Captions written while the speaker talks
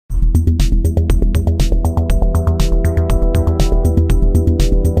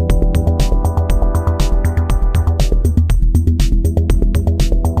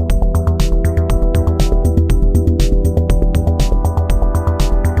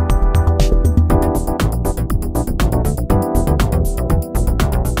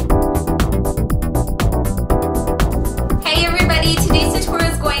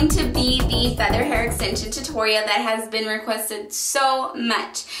tutorial that has been requested so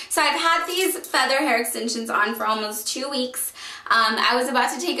much. So I've had these feather hair extensions on for almost 2 weeks. I was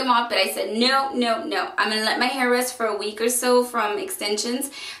about to take them off, but I said no. I'm going to let my hair rest for a week or so from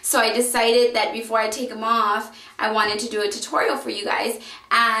extensions. So I decided that before I take them off, I wanted to do a tutorial for you guys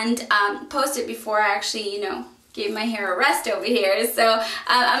and post it before I actually, you know, gave my hair a rest over here. So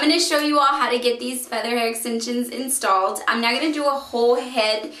I'm going to show you all how to get these feather hair extensions installed. I'm not going to do a whole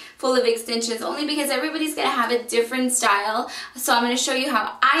head full of extensions only because everybody's going to have a different style. So I'm going to show you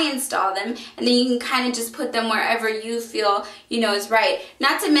how I install them, and then you can kind of just put them wherever you feel, you know, is right.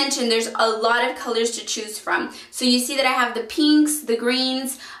 Not to mention there's a lot of colors to choose from. So you see that I have the pinks, the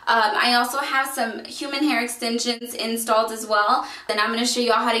greens. I also have some human hair extensions installed as well. Then I'm going to show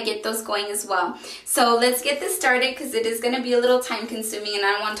you all how to get those going as well. So let's get this started because it is going to be a little time consuming and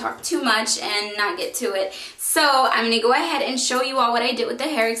I don't want to talk too much and not get to it. So I'm going to go ahead and show you all what I did with the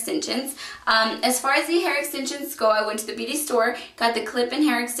hair extensions. As far as the hair extensions go, I went to the beauty store, got the clip-in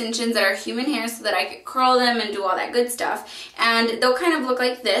hair extensions that are human hair so that I could curl them and do all that good stuff. And they'll kind of look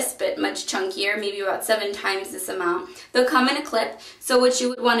like this, but much chunkier, maybe about 7 times this amount. They'll come in a clip. So what you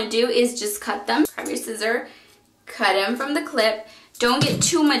would want to do is just cut them. Grab your scissor, cut them from the clip. Don't get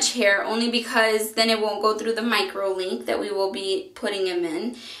too much hair, only because then it won't go through the micro link that we will be putting them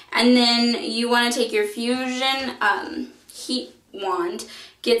in. And then you want to take your Fusion heat wand,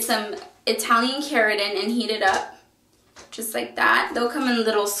 get some Italian keratin and heat it up just like that. They'll come in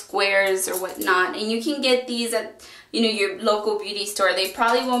little squares or whatnot, and you can get these at, you know, your local beauty store. They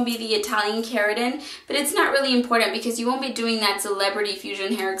probably won't be the Italian keratin, but it's not really important because you won't be doing that Celebrity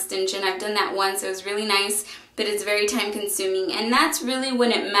Fusion hair extension. I've done that once. It was really nice, but it's very time consuming, and that's really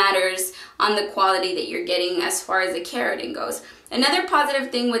when it matters on the quality that you're getting as far as the keratin goes. Another positive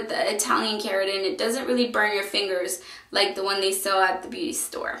thing with the Italian keratin, it doesn't really burn your fingers like the one they sell at the beauty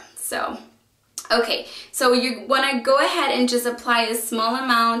store. So, okay, so you want to go ahead and just apply a small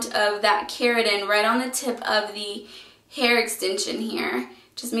amount of that keratin right on the tip of the hair extension here.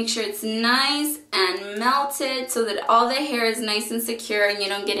 Just make sure it's nice and melted so that all the hair is nice and secure and you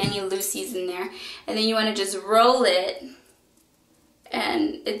don't get any loosies in there. And then you want to just roll it.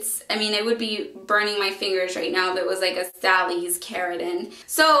 And it's, I mean, it would be burning my fingers right now if it was like a Sally's keratin.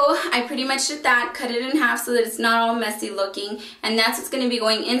 So I pretty much did that, cut it in half so that it's not all messy looking. And that's what's going to be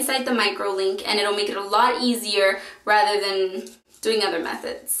going inside the micro link, and it'll make it a lot easier rather than doing other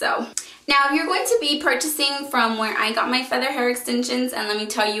methods. So now if you're going to be purchasing from where I got my feather hair extensions, and let me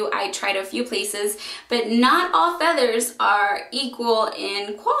tell you, I tried a few places, but not all feathers are equal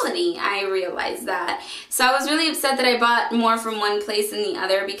in quality. I realized that. So I was really upset that I bought more from one place than the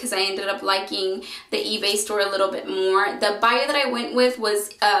other because I ended up liking the eBay store a little bit more. The buyer that I went with was,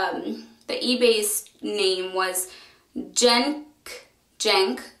 the eBay's name was Jenk,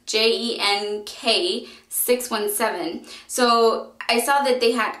 J-E-N-K 617. So I saw that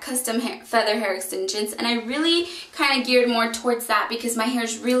they had custom feather hair extensions, and I really kind of geared more towards that because my hair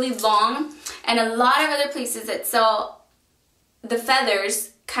is really long, and a lot of other places that sell the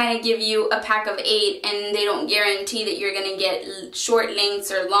feathers kind of give you a pack of 8, and they don't guarantee that you're going to get short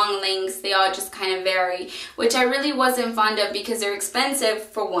lengths or long lengths. They all just kind of vary, which I really wasn't fond of because they're expensive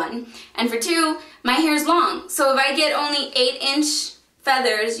for one, and for two, my hair is long. So if I get only 8-inch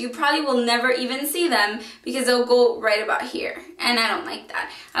feathers, you probably will never even see them because they'll go right about here, and I don't like that.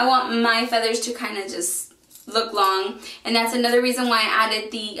 I want my feathers to kind of just look long, and that's another reason why I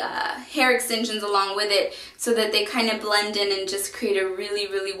added the hair extensions along with it, so that they kind of blend in and just create a really,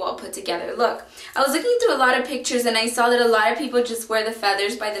 really well put together look. I was looking through a lot of pictures and I saw that a lot of people just wear the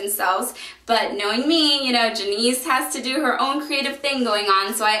feathers by themselves, but knowing me, you know, Janice has to do her own creative thing going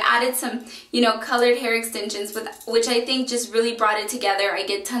on, so I added some, you know, colored hair extensions, which I think just really brought it together. I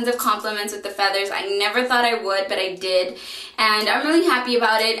get tons of compliments with the feathers. I never thought I would, but I did, and I'm really happy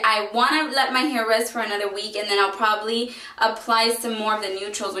about it. I want to let my hair rest for another week, and then I'll probably apply some more of the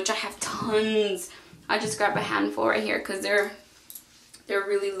neutrals, which I have tons. I'll just grab a handful right here because they're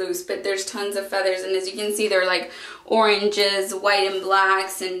really loose, but there's tons of feathers, and as you can see, they're like oranges, white and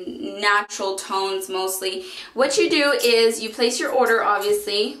blacks, and natural tones mostly. What you do is you place your order,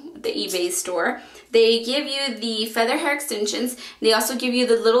 obviously, at the eBay store. They give you the feather hair extensions. They also give you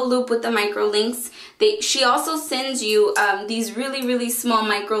the little loop with the micro links. She also sends you these really, really small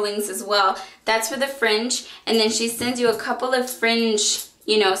micro links as well. That's for the fringe, and then she sends you a couple of fringe,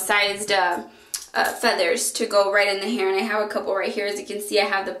 you know, sized feathers to go right in the hair, and I have a couple right here. As you can see, I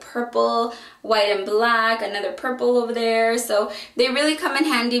have the purple, white and black, another purple over there, so they really come in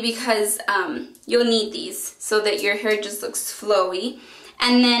handy because you'll need these so that your hair just looks flowy.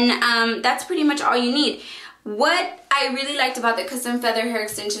 And then that's pretty much all you need. What I really liked about the custom feather hair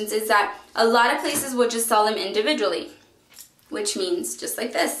extensions is that A lot of places will just sell them individually, which means just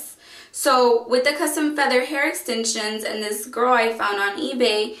like this. So with the custom feather hair extensions, and this girl I found on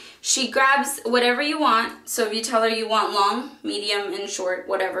eBay, she grabs whatever you want. So if you tell her you want long, medium, and short,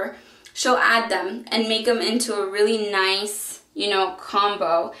 whatever, she'll add them and make them into a really nice, you know,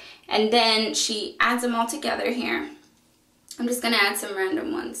 combo. And then she adds them all together here. I'm just gonna add some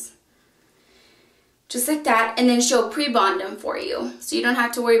random ones. Just like that, and then she'll pre-bond them for you. So you don't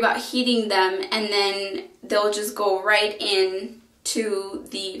have to worry about heating them, and then they'll just go right in to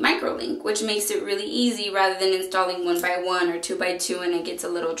the microlink, which makes it really easy rather than installing 1 by 1 or 2 by 2, and it gets a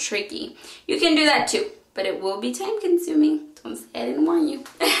little tricky. You can do that too, but it will be time consuming. Don't say I didn't warn you.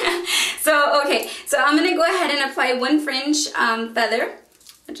 So, okay, so I'm gonna go ahead and apply 1 fringe feather.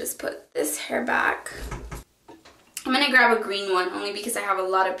 I'll just put this hair back. I'm going to grab a green one only because I have a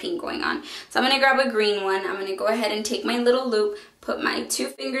lot of pink going on. So I'm going to grab a green one. I'm going to go ahead and take my little loop, put my 2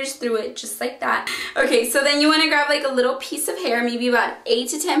 fingers through it just like that. Okay, so then you want to grab like a little piece of hair, maybe about 8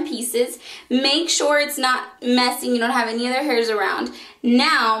 to 10 pieces. Make sure it's not messy, you don't have any other hairs around.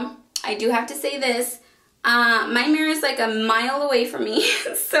 Now, I do have to say this. My mirror is like a mile away from me,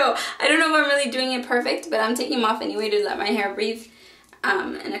 so I don't know if I'm really doing it perfect, but I'm taking them off anyway to let my hair breathe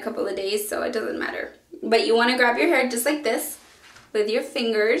in a couple of days, so it doesn't matter. But you want to grab your hair just like this with your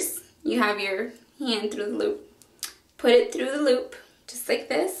fingers. You have your hand through the loop. Put it through the loop just like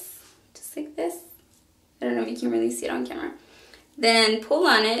this. Just like this. I don't know if you can really see it on camera. Then pull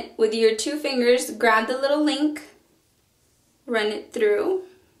on it with your 2 fingers. Grab the little link. Run it through.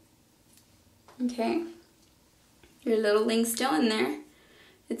 Okay. Your little link's still in there.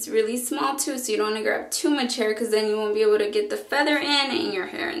 It's really small too, so you don't want to grab too much hair because then you won't be able to get the feather in and your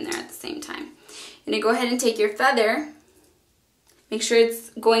hair in there at the same time. And you go ahead and take your feather, make sure it's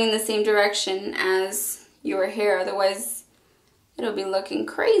going in the same direction as your hair, otherwise it'll be looking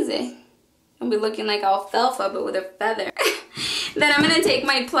crazy. It'll be looking like alfalfa but with a feather. Then I'm going to take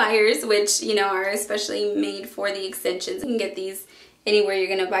my pliers, which, you know, are especially made for the extensions. You can get these anywhere you're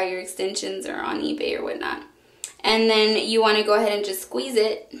going to buy your extensions or on eBay or whatnot. And then you want to go ahead and just squeeze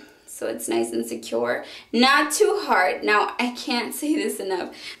it so it's nice and secure. Not too hard. Now, I can't say this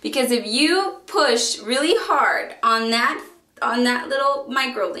enough, because if you push really hard on that little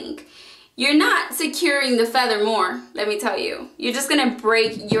micro link, you're not securing the feather more, let me tell you. You're just gonna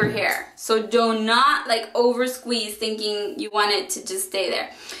break your hair. So do not like over squeeze thinking you want it to just stay there.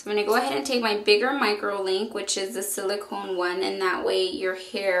 I'm gonna go ahead and take my bigger micro link, which is the silicone one, and that way your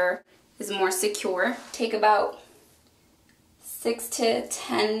hair is more secure. Take about 6 to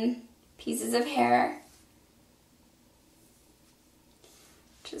 10 pieces of hair,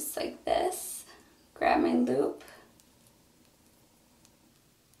 just like this. Grab my loop.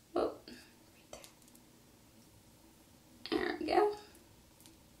 Oh, right there. There we go.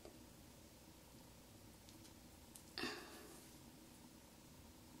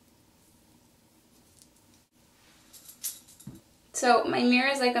 So my mirror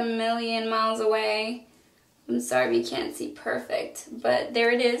is like a million miles away. I'm sorry if you can't see perfect, but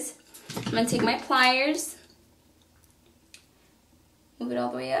there it is. I'm going to take my pliers, move it all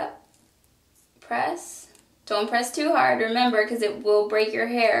the way up, press. Don't press too hard, remember, because it will break your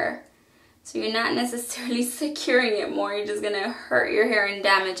hair. So you're not necessarily securing it more, you're just going to hurt your hair and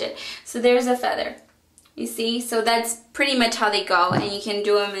damage it. So there's a feather. You see? So that's pretty much how they go, and you can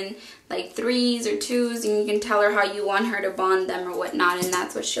do them in like 3s or 2s, and you can tell her how you want her to bond them or whatnot, and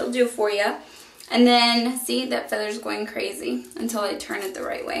that's what she'll do for you. And then, see, that feather's going crazy until I turn it the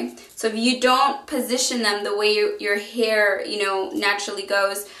right way. So if you don't position them the way your hair, you know, naturally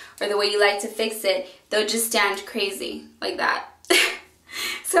goes, or the way you like to fix it, they'll just stand crazy like that.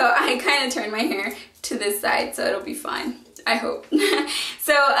 So I kind of turned my hair to this side, so it'll be fine, I hope.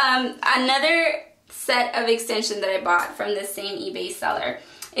 So another set of extensions that I bought from the same eBay seller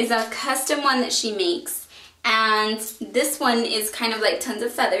is a custom one that she makes. And this one is kind of like tons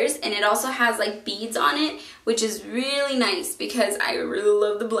of feathers, and it also has like beads on it, which is really nice because I really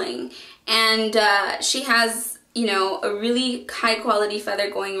love the bling. And she has, you know, a really high quality feather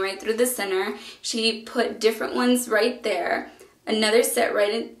going right through the center. She put different ones right there, another set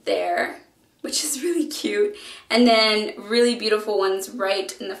right in there, which is really cute, and then really beautiful ones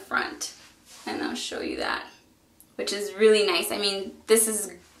right in the front. And I'll show you that, which is really nice. I mean, this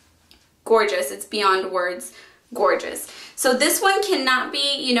is gorgeous. It's beyond words gorgeous. So this one cannot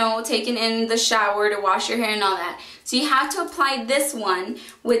be, you know, taken in the shower to wash your hair and all that. So you have to apply this one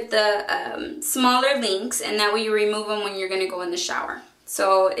with the smaller links, and that way you remove them when you're going to go in the shower.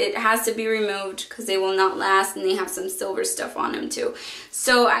 So it has to be removed because they will not last, and they have some silver stuff on them too.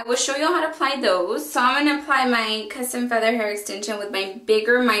 So I will show you how to apply those. So I'm going to apply my custom feather hair extension with my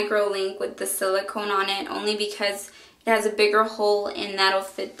bigger micro link with the silicone on it, only because it has a bigger hole and that'll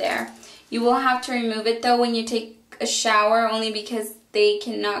fit there. You will have to remove it though when you take a shower, only because they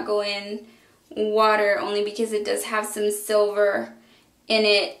cannot go in water, only because it does have some silver in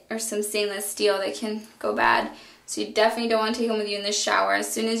it or some stainless steel that can go bad. So you definitely don't want to take them with you in the shower.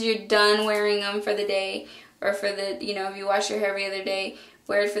 As soon as you're done wearing them for the day, or for the, you know, if you wash your hair every other day,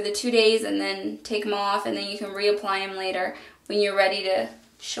 wear it for the 2 days and then take them off, and then you can reapply them later when you're ready to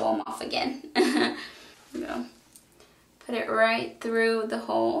show them off again. So, put it right through the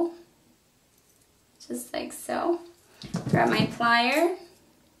hole, just like so. Grab my plier.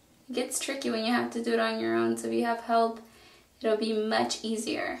 It gets tricky when you have to do it on your own, so if you have help, it'll be much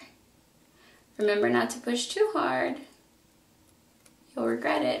easier. Remember not to push too hard. You'll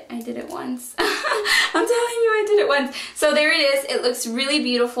regret it. I did it once. I'm telling you, I did it once. So there it is. It looks really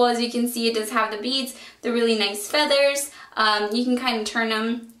beautiful. As you can see, it does have the beads, the really nice feathers. You can kind of turn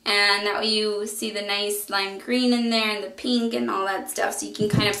them, and that way you see the nice lime green in there and the pink and all that stuff. So you can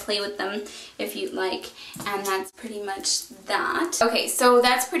kind of play with them if you'd like. And that's pretty much that. Okay, so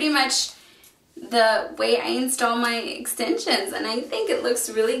that's pretty much the way I install my extensions, and I think it looks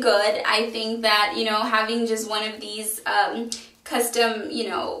really good. I think that, you know, having just one of these custom, you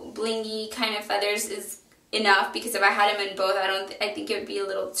know, blingy kind of feathers is enough, because if I had them in both, I think it would be a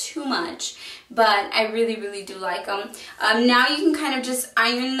little too much, but I really do like them. Now you can kind of just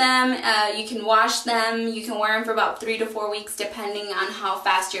iron them, you can wash them, you can wear them for about 3 to 4 weeks depending on how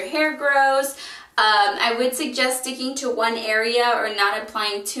fast your hair grows. I would suggest sticking to one area or not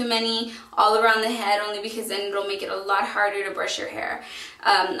applying too many all around the head, only because then it'll make it a lot harder to brush your hair.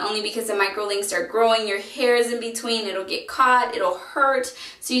 Only because the micro links start growing, your hair is in between, it'll get caught, it'll hurt.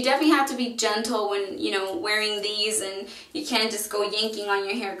 So you definitely have to be gentle when, you know, wearing these, and you can't just go yanking on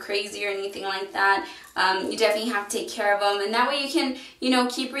your hair crazy or anything like that. You definitely have to take care of them, and that way you can, you know,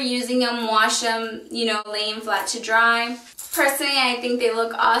 keep reusing them, wash them, you know, lay them flat to dry. Personally, I think they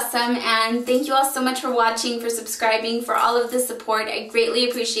look awesome, and thank you all so much for watching, for subscribing, for all of the support. I greatly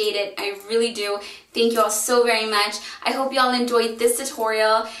appreciate it. I really do. Thank you all so very much. I hope you all enjoyed this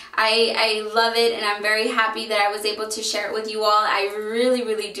tutorial. I love it, and I'm very happy that I was able to share it with you all. I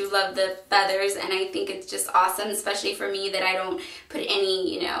really do love the feathers, and I think it's just awesome, especially for me that I don't put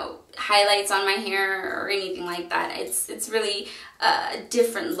any, you know, highlights on my hair or anything like that. It's really a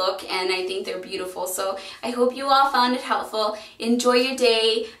different look, and I think they're beautiful. So I hope you all found it helpful. Enjoy your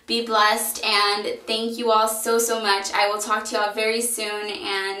day, be blessed, and thank you all so much. I will talk to y'all very soon,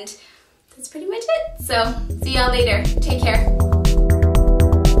 and that's pretty much it. So see y'all later. Take care.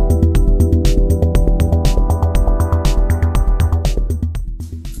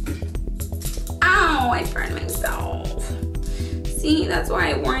 Ow, I burned myself. See, that's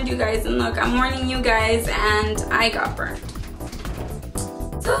why I warned you guys, and look, I'm warning you guys, and I got burned.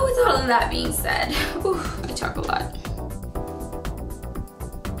 So with all of that being said, I talk a lot.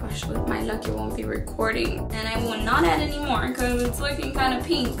 Gosh, with my luck it won't be recording, and I will not add any more because it's looking kind of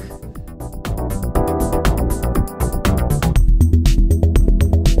pink.